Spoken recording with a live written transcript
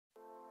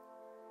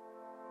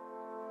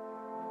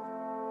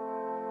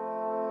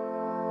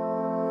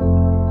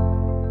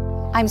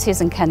I'm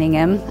Susan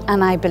Cunningham,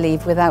 and I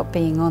believe without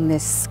being on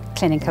this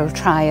clinical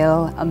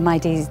trial, my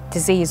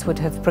disease would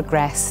have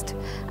progressed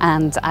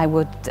and I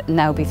would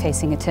now be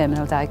facing a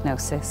terminal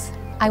diagnosis.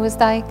 I was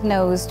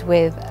diagnosed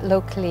with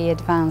locally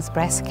advanced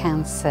breast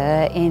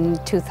cancer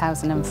in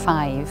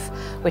 2005,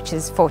 which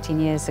is 14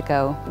 years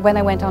ago. When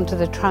I went onto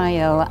the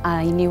trial,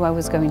 I knew I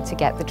was going to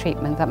get the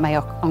treatment that my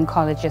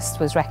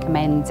oncologist was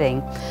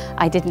recommending.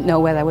 I didn't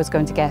know whether I was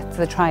going to get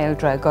the trial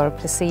drug or a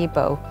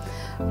placebo,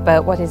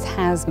 but what it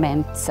has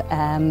meant,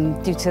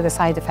 due to the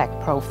side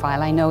effect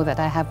profile, I know that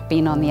I have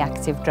been on the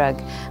active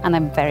drug, and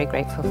I'm very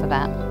grateful for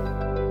that.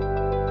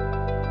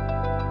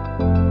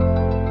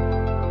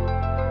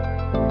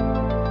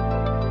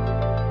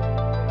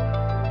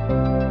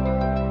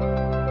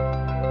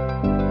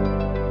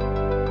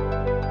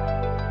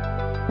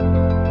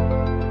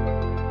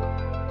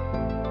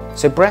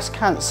 So breast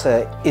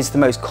cancer is the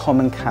most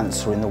common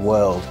cancer in the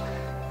world.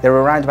 There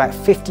are around about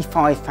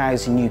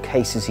 55,000 new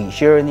cases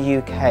each year in the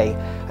UK,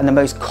 and the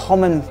most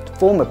common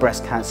form of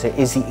breast cancer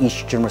is the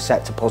estrogen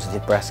receptor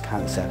positive breast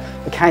cancer,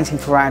 accounting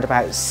for around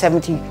about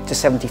 70 to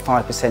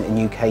 75% of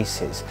new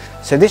cases.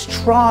 So this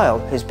trial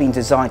has been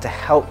designed to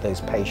help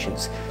those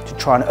patients to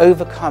try and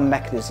overcome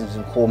mechanisms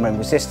of hormone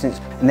resistance,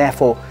 and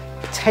therefore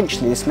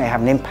potentially this may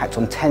have an impact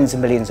on tens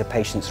of millions of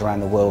patients around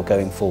the world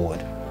going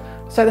forward.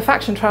 So the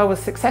FACTION trial was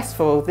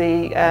successful.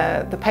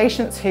 The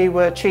patients who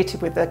were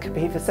treated with the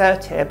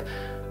capivasertib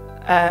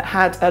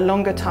had a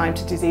longer time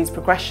to disease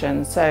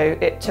progression, so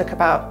it took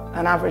about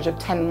an average of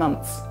 10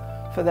 months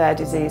for their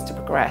disease to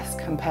progress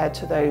compared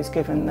to those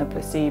given the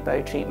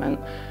placebo treatment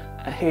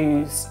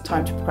whose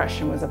time to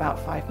progression was about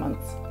 5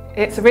 months.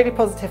 It's a really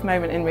positive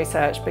moment in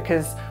research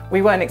because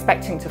we weren't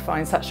expecting to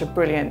find such a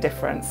brilliant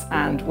difference,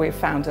 and we've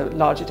found a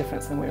larger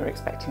difference than we were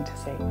expecting to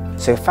see.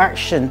 So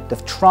FACTION, the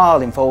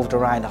trial involved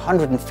around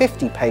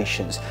 150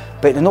 patients,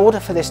 but in order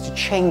for this to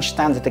change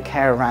standard of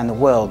care around the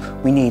world,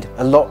 we need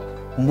a lot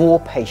more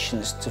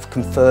patients to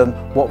confirm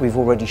what we've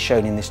already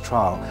shown in this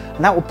trial.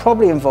 And that will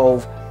probably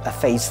involve a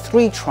phase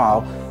 3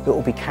 trial that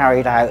will be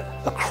carried out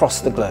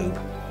across the globe.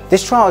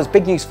 This trial is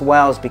big news for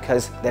Wales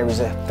because there is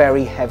a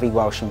very heavy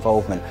Welsh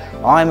involvement.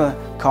 I'm a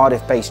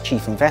Cardiff-based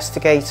chief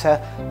investigator.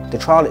 The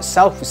trial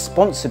itself was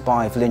sponsored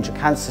by Velindre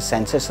Cancer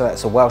Centre, so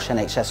that's a Welsh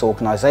NHS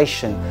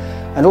organisation,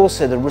 and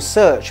also the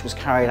research was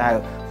carried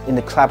out in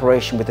the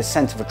collaboration with the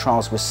Centre for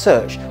Trials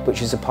Research,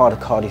 which is a part of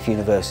Cardiff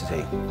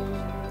University.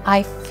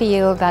 I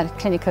feel that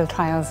clinical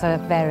trials are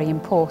very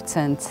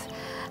important.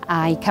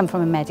 I come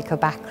from a medical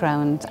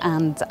background,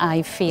 and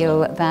I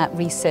feel that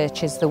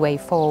research is the way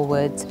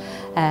forward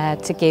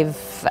to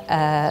give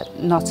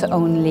not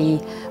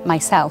only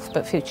myself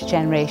but future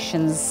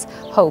generations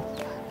hope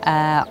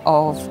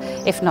of,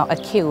 if not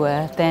a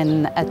cure,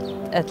 then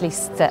at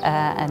least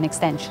an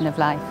extension of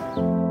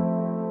life.